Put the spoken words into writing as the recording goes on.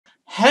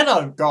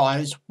Hello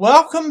guys,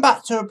 welcome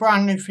back to a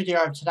brand new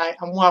video today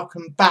and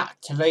welcome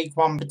back to League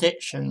One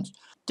Predictions.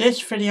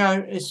 This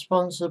video is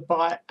sponsored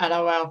by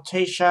LOL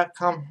T-shirt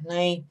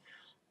company.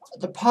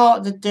 The part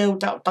of the deal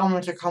that I've done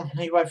with the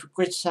company where for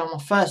grid to sell my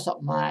first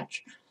up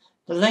match.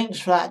 The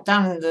links for that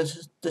down in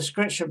the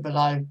description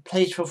below.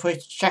 Please feel free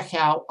to check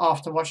out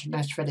after watching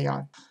this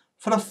video.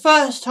 For the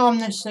first time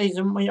this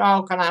season we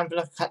are going to have a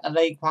look at the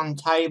League One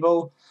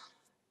table.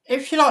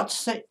 If you'd like to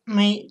see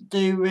me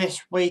do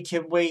this week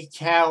in,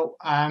 week out,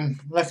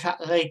 look at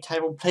the league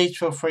table, please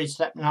feel free to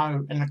let me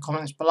know in the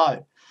comments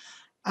below.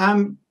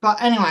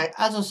 But anyway,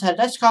 as I said,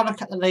 let's go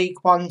look at the League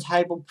One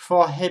table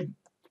before I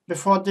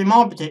do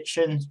my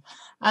predictions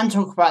and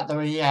talk about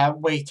the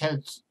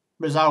weekend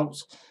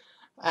results.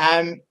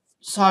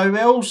 So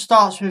it all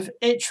starts with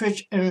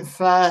Ipswich in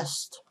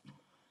first,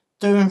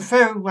 doing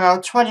very well,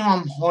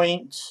 21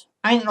 points,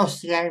 ain't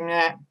lost the game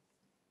yet.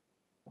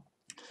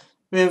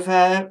 With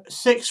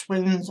 6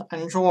 wins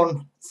and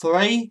drawn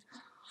 3.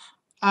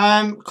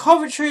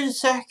 Coventry in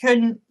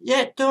second,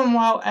 yet doing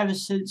well ever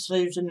since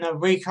losing the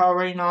Ricoh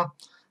Arena.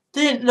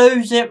 Didn't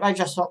lose it, they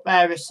just not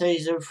there this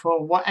season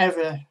for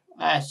whatever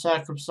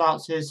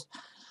circumstances.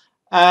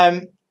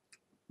 But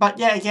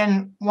yet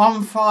again,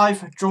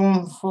 1-5,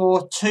 drawn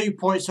 4, 2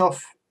 points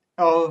off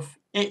of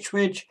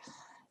Ipswich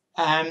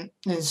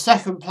in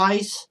second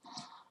place.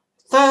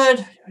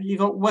 Third, you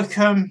got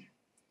Wycombe.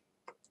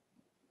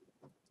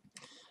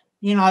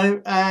 You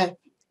know,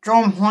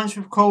 drawn points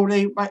with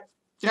Crawley, but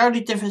the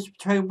only difference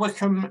between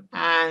Wycombe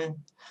and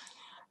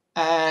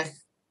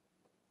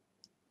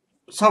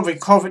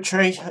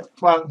Coventry,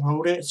 well,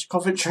 Crawley, it's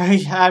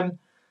Coventry,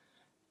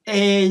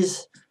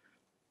 is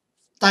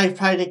they've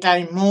played a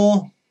game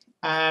more.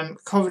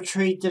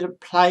 Coventry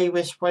didn't play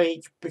this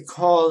week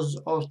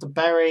because of the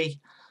Bury,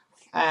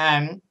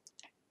 you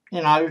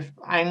know,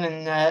 ain't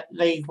in the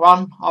League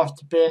One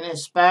after being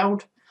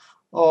expelled,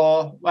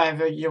 or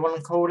whatever you want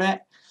to call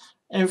it.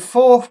 In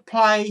fourth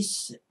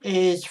place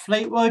is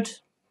Fleetwood.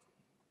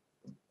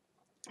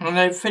 And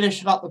then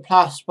finishing up the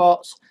playoff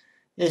spots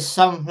is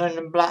Sunderland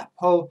and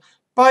Blackpool.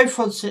 Both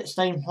on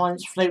 16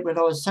 points, Fleetwood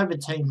on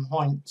 17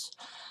 points.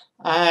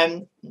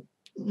 Then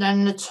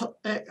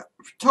the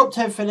top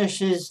 10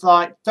 finishes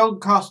like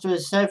Doncaster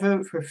is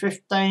 7th with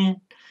 15.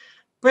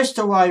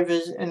 Bristol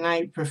Rovers in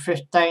 8th with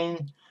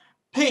 15.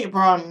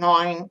 Peterborough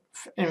 9th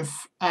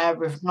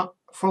with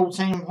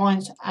 14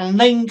 points. And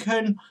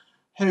Lincoln,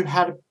 who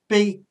had a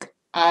big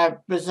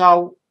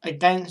result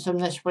against them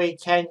this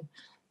weekend,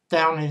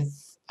 down in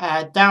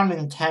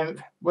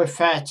 10th with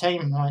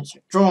 13 points.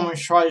 Drawn with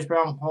Shrewsbury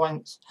on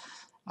points,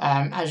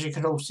 as you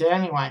could all see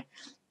anyway.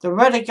 The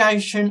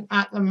relegation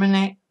at the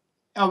minute,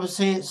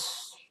 obviously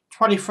it's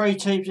 23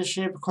 teams this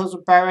year because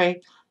of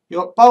Bury.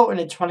 You've got Bolton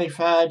in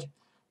 23rd,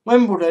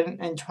 Wimbledon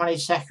in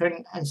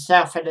 22nd and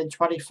Southend in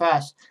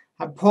 21st.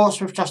 And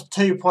Portsmouth just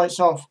 2 points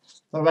off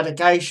the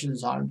relegation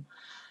zone.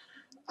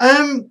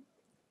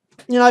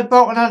 You know,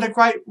 Bolton had a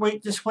great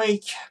week this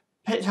week.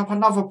 Picked up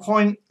another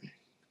point.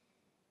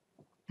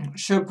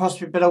 Should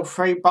possibly be all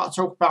 3, but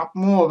I'll talk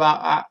more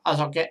about that as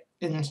I get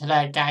into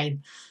their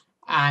game.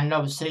 And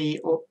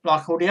obviously,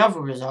 like all the other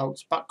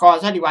results. But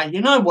guys, anyway,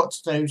 you know what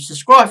to do.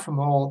 Subscribe for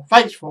more.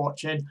 Thanks for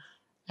watching.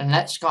 And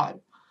let's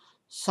go.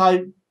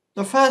 So,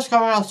 the first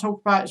game I'll talk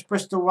about is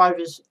Bristol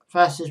Rovers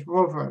versus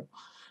Rotherham.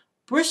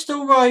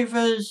 Bristol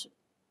Rovers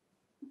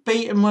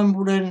beating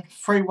Wimbledon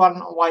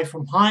 3-1 away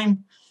from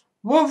home.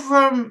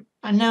 Rotherham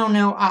a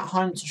 0-0 at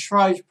home to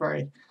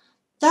Shrewsbury.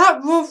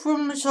 That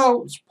Rotherham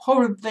result's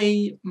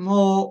probably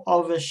more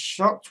of a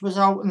shocked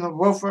result in the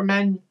Rotherham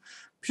end,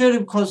 purely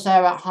because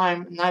they're at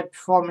home and they're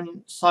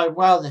performing so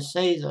well this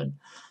season.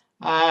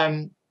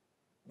 You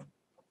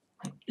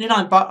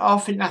know, but I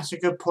think that's a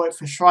good point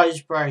for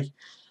Shrewsbury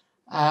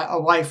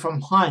away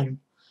from home.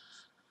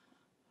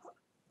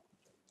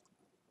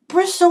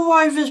 Bristol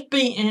Rovers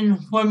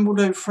beating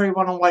Wimbledon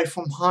 3-1 away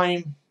from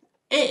home.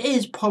 It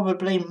is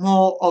probably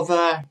more of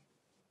a,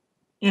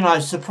 you know,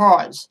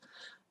 surprise.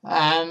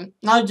 No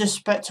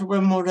disrespect to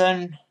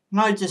Wimbledon,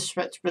 no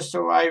disrespect to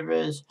Bristol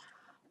Rovers,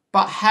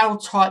 but how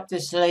tight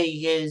this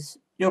league is,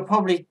 you'll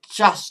probably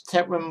just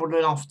tip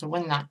Wimbledon off to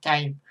win that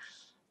game.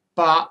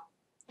 But,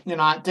 you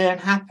know, it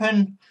didn't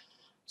happen.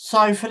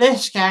 So for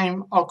this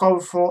game, I'll go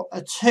for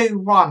a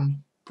 2-1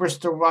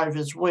 Bristol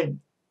Rovers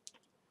win.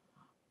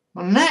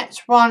 The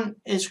next one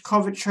is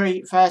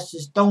Coventry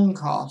versus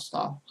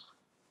Doncaster.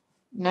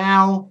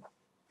 Now,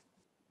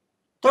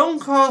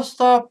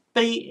 Doncaster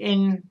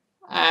beating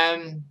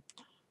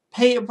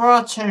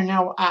Peterborough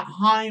 2-0 at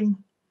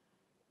home.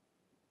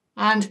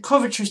 And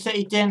Coventry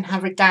City didn't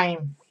have a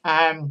game.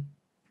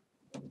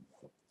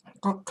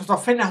 Because I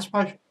think that's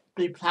supposed to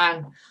be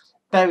playing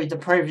Bury the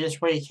previous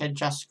weekend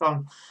just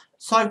gone.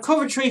 So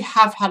Coventry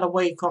have had a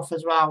week off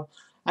as well.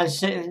 And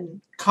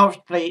sitting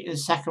comfortably in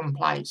second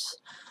place.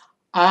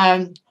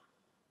 But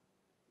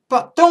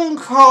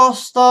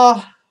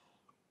Doncaster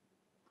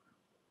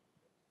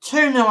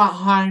 2-0 at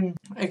home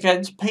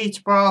against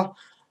Peterborough.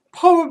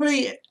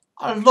 Probably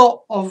a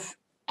lot of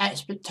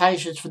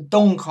expectations for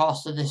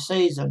Doncaster this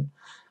season.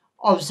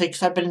 obviously because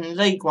they've been in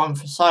League One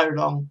for so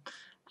long,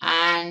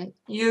 and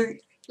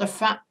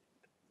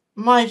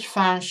most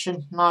fans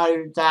should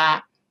know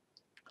that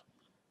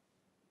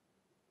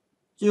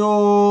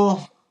you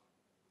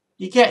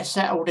get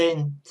settled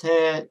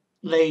into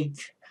league,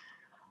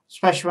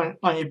 especially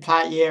when you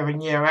play it year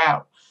in, year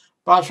out.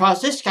 But as far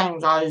as this game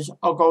goes,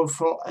 I'll go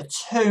for a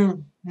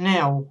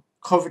 2-0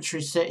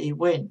 Coventry City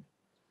win.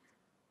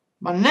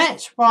 My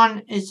next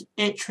one is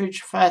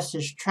Ipswich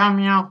versus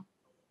Tranmere.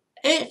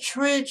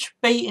 Ipswich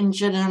beating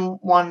Gillingham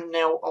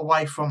 1-0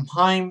 away from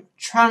home.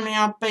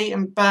 Tranmere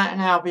beating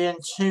Burton Albion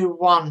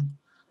 2-1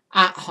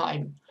 at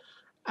home.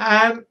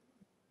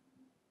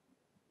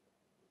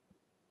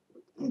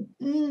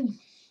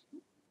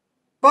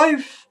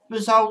 Both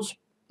results,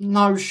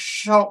 no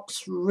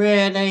shocks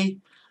really.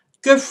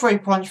 Good 3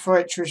 points for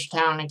Ipswich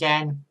Town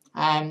again.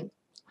 I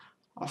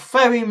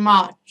very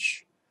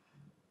much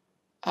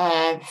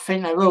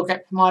think they will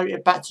get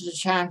promoted back to the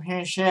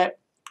Championship.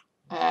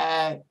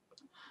 But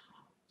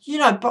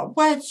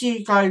where do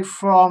you go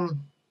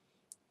from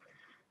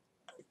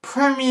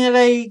Premier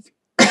League?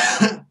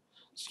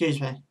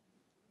 Excuse me.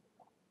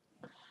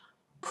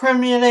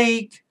 Premier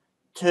League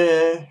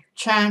to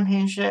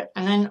Championship,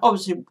 and then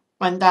obviously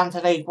went down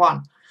to League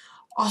One.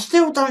 I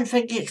still don't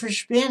think Ipswich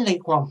should be in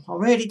League One. I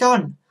really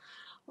don't.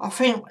 I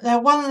think they're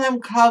one of them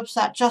clubs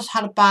that just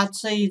had a bad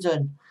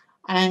season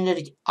and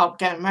ended up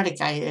getting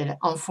relegated,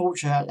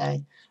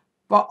 unfortunately.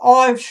 But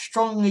I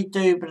strongly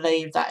do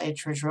believe that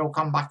Ipswich will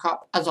come back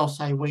up, as I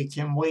say, week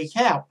in, week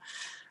out.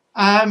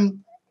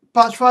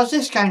 But as far as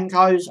this game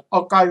goes,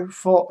 I'll go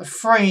for a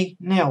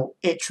 3-0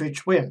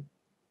 Ipswich win.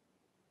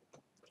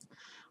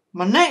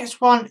 My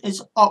next one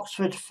is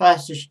Oxford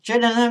versus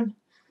Gillingham.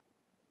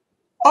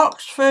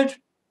 Oxford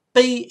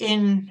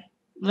beating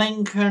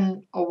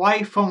Lincoln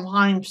away from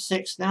home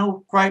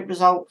 6-0. Great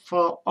result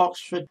for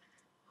Oxford.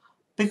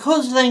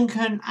 Because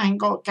Lincoln ain't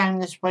got a game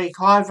this week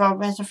either,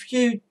 there's a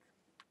few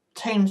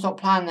teams not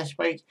playing this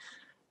week.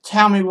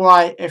 Tell me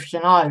why if you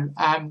know.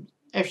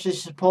 If you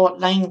support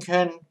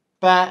Lincoln,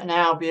 Burton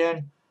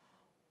Albion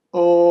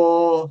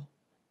or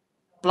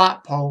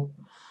Blackpool.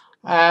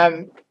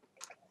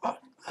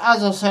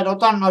 As I said, I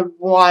don't know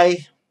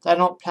why they're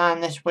not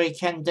playing this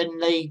weekend in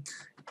League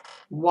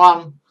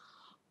One,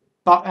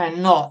 but they're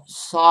not.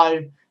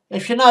 So,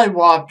 if you know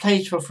why,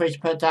 please feel free to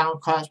put it down in the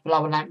comments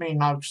below and let me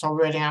know, because I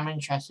really am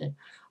interested.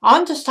 I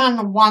understand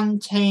the one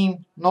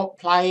team not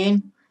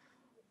playing,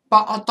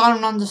 but I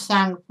don't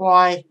understand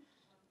why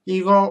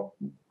you got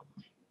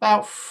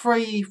about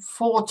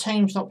 3-4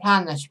 teams not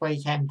playing this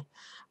weekend.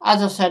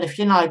 As I said, if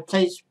you know,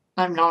 please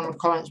let me know in the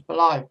comments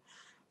below.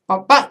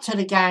 But back to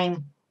the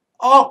game.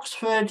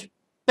 Oxford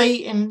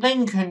beating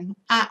Lincoln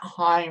at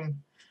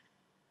home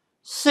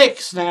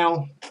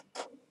 6-0.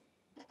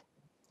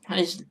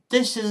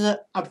 This is a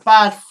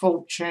bad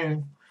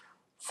fortune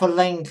for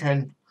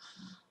Lincoln.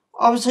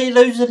 Obviously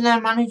losing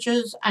their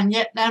managers, and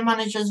yet their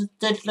managers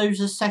did lose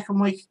the second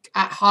week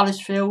at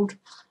Huddersfield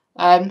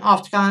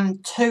after going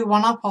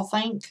 2-1 up, I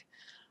think.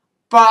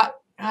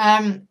 But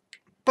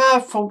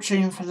bad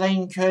fortune for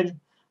Lincoln.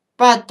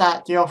 Bad day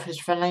at the office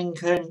for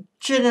Lincoln.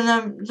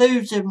 Gillingham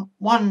losing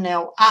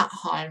 1-0 at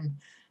home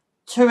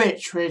to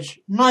Ipswich.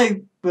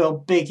 No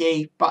real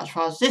biggie, but as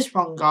far as this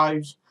one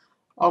goes,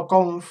 I've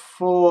gone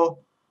for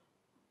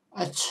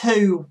a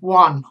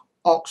 2-1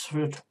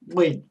 Oxford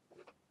win.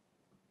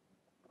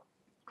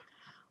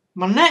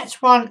 My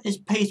next one is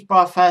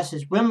Peterborough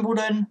versus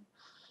Wimbledon.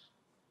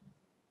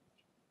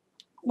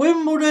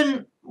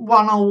 Wimbledon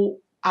 1-0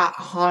 at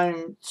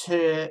home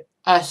to...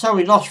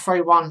 lost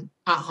 3-1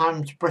 at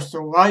home to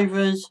Bristol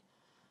Rovers.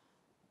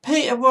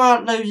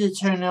 Peterborough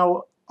loses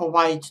 2-0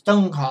 away to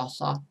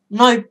Doncaster.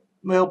 No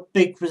real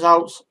big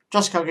results.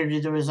 Just going to give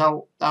you the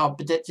result that I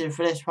predicted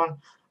for this one.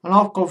 And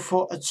I've gone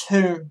for a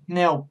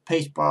 2-0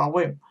 Peterborough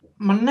win.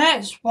 My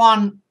next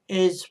one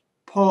is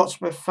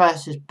Portsmouth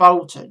versus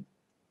Bolton.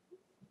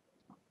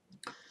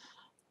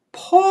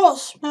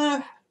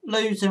 Portsmouth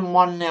losing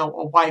 1-0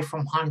 away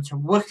from home to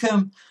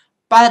Wycombe.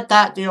 Bad day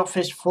at the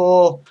office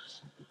for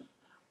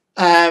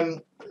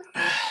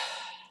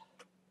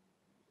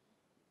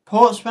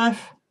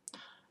Portsmouth.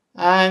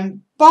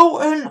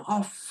 Bolton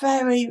are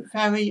very,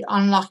 very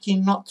unlucky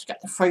not to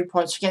get the 3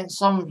 points against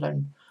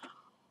Sunderland.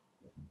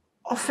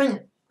 I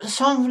think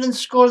Sunderland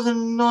scored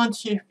in the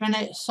 90th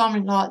minute,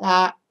 something like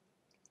that.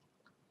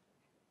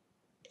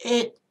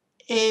 It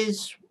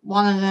is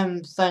one of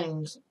them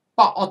things.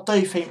 But I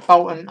do think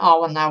Bolton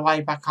are on their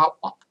way back up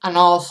and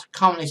are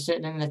currently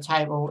sitting in the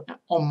table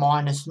on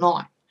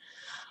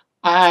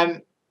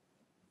 -9.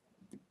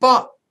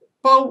 But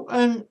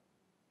Bolton,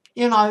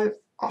 I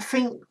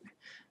think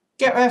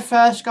get their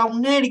first goal,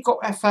 nearly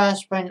got their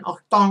first win. I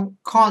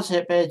can't see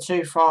it being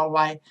too far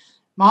away.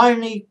 My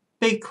only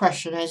big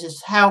question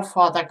is how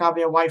far they're going to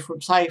be away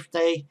from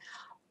safety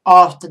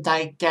after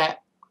they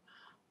get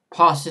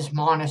past this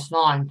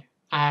 -9.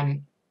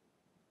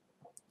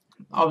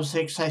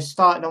 Obviously, because they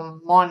started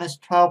on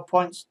 -12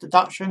 points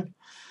deduction.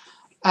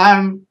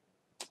 But,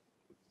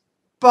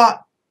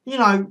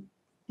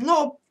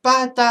 not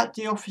bad day at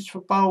the office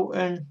for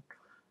Bolton.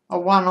 a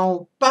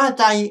 1-1. Bad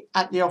day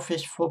at the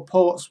office for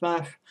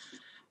Portsmouth.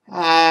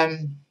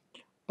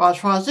 But as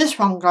far as this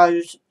one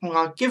goes, I'm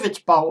going to give it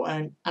to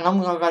Bolton, and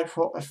I'm going to go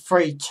for a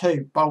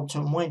 3-2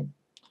 Bolton win.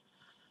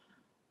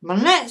 My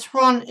next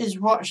one is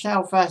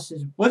Rochdale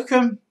versus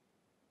Wycombe.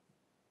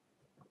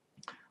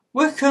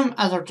 Wycombe,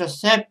 as I've just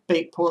said,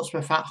 beat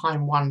Portsmouth at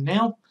home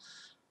 1-0.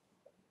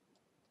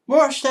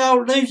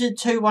 Rochdale losing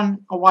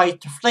 2-1 away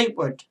to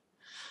Fleetwood.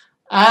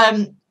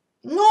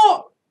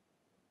 Not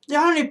the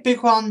only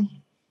big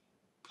one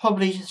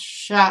probably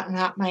shouting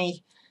at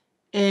me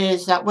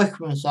is that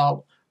Wycombe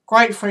result.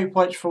 Great 3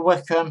 points for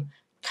Wycombe.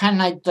 Can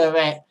they do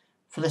it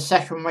for the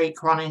second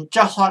week running,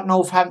 just like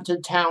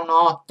Northampton Town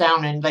are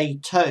down in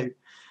League 2?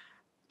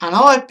 And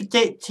I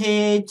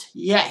predicted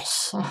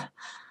yes.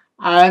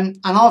 And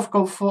I've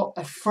gone for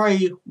a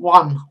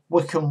 3-1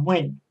 Wycombe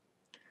win.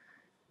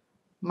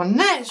 My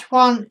next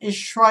one is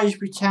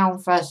Shrewsbury Town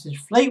versus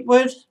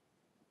Fleetwood.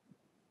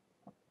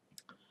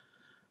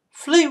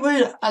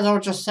 Fleetwood, as I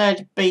just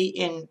said,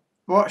 beating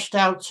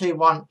Rochdale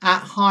 2-1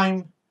 at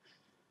home.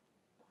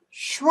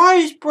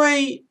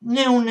 Shrewsbury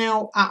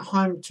 0-0 at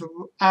home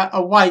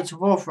away to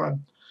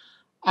Rotherham.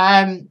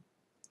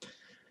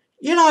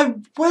 You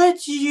know, where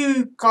do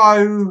you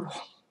go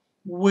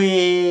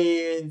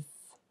with?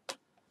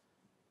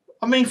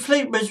 I mean,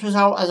 Fleetwood's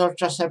result, as I've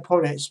just said,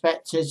 probably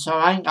expected, so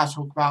I ain't going to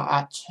talk about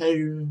that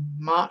too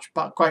much,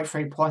 but great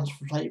 3 points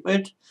for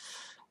Fleetwood.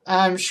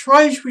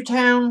 Shrewsbury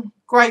Town,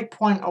 great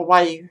point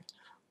away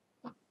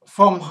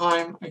from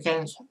home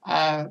against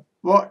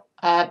Rotherham.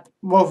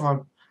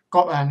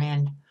 Got there in the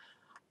end.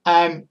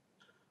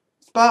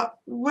 But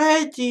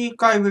where do you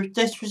go with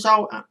this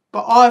result?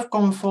 But I've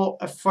gone for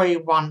a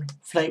 3-1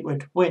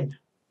 Fleetwood win.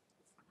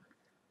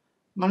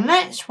 My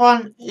next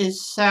one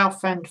is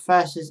Southend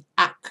versus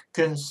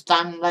Accrington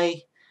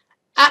Stanley.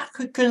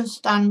 Accrington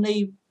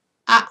Stanley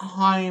at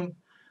home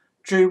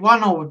drew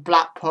 1-1 with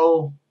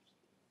Blackpool.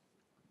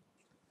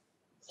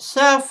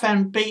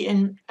 Southend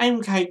beating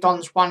MK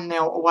Dons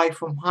 1-0 away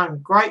from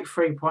home. Great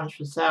 3 points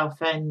for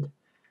Southend.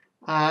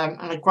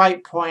 And a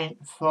great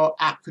point for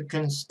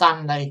Accrington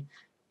Stanley,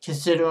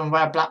 considering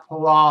where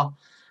Blackpool are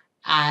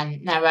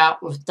and they're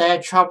out with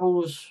their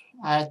troubles,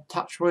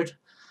 touch wood.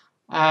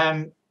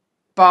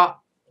 But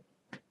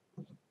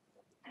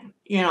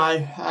you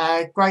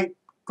know, great.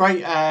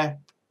 That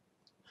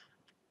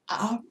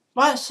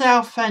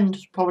Southend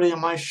is probably the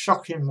most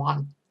shocking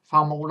one, if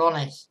I'm all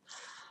honest.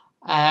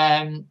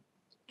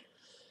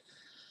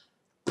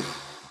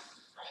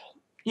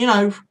 You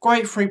know,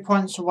 great 3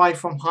 points away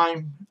from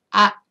home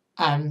at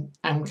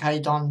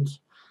MK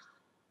Dons.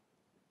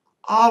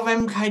 Are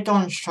MK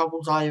Dons'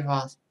 troubles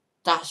over?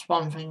 That's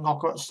one thing I've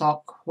got to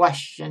start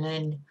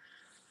questioning.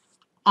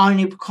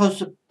 Only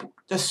because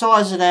the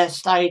size of their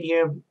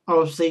stadium,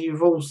 obviously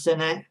you've all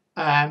seen it.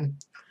 Can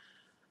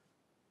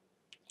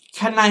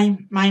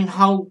they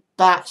hold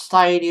that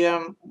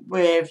stadium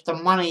with the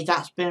money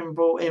that's been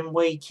brought in,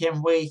 week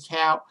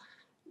out?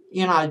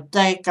 You know,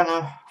 they're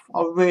gonna,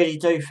 I really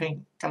do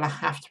think, gonna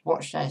have to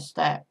watch their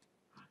step.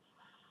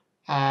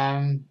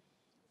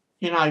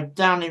 You know,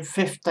 down in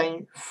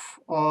 15th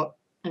or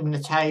in the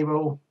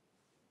table.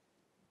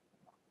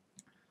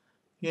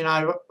 You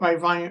know,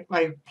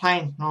 they've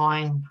played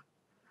 9,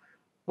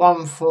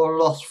 won 4,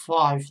 lost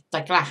 5.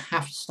 They're gonna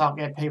have to start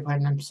getting people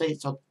in them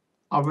seats.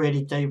 I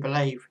really do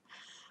believe.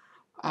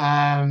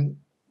 So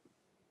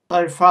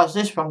as far as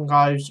this one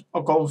goes,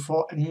 I've gone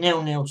for a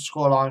 0-0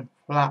 scoreline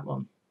for that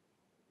one.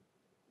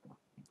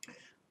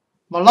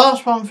 My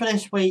last one for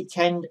this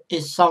weekend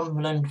is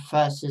Sunderland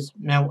versus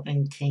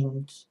Milton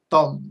Keynes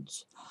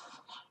Dons.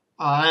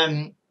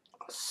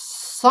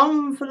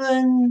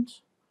 Sunderland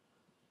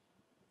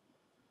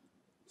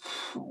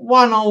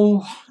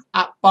 1-1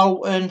 at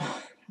Bolton.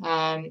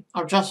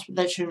 I've just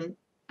literally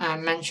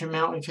mentioned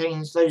Milton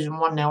Keynes losing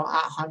 1-0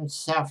 at home to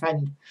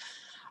Southend.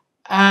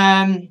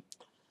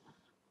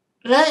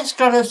 Let's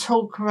go to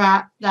talk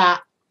about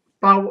that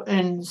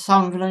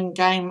Bolton-Sunderland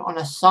game on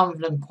a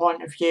Sunderland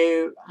point of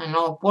view, and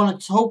I want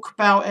to talk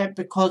about it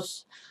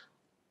because,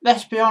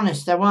 let's be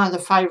honest, they're one of the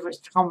favourites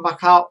to come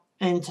back up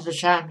into the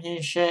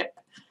Championship.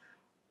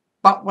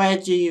 But where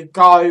do you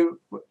go?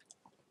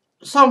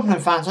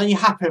 Sunderland fans, are you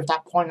happy with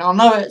that point? I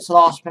know it's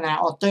last minute,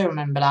 I do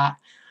remember that.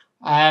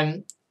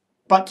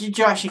 But did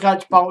you actually go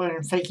to Bolton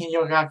and thinking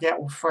you're going to get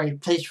all 3?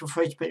 Please feel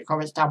free to put your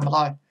comments down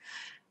below.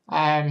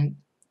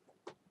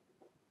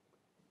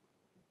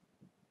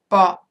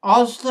 But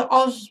because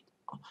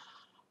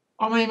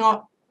I'm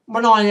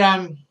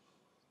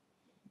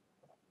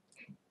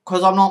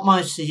not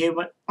most of you,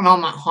 but when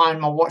I'm at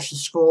home, I watch the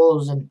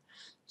scores and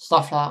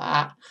stuff like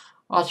that.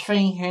 I was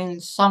thinking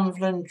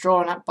Sunderland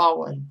drawing at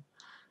Bolton.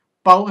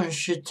 Bolton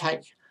should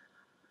take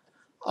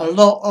a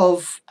lot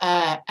of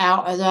out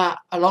of that,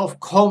 a lot of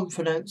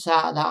confidence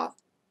out of that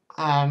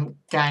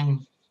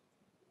game.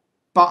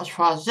 But as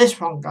far as this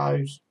one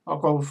goes, I'll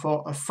go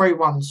for a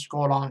 3-1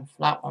 scoreline for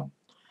that one.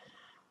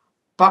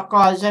 But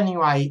guys,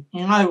 anyway,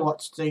 you know what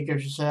to do. Give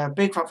us a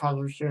big fat thumbs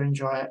up if you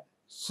enjoy it.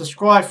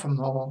 Subscribe for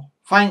more.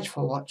 Thanks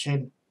for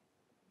watching.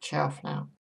 Ciao for now.